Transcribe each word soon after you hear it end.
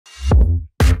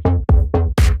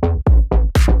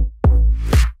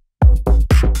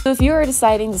So if you are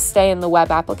deciding to stay in the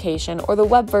web application or the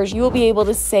web version, you will be able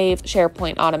to save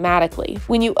SharePoint automatically.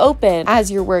 When you open as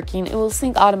you're working, it will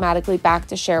sync automatically back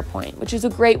to SharePoint, which is a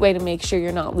great way to make sure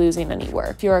you're not losing any work.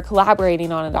 If you are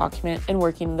collaborating on a document and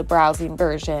working in the browsing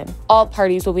version, all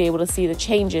parties will be able to see the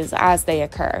changes as they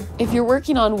occur. If you're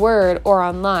working on Word or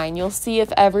online, you'll see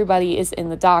if everybody is in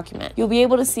the document. You'll be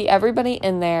able to see everybody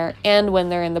in there and when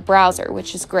they're in the browser,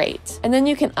 which is great. And then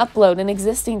you can upload an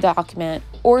existing document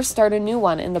or start a new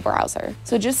one in the browser.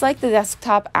 So just like the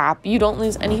desktop app, you don't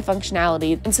lose any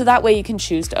functionality, and so that way you can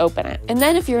choose to open it. And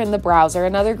then if you're in the browser,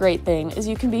 another great thing is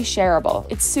you can be shareable.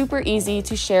 It's super easy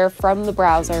to share from the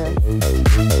browser.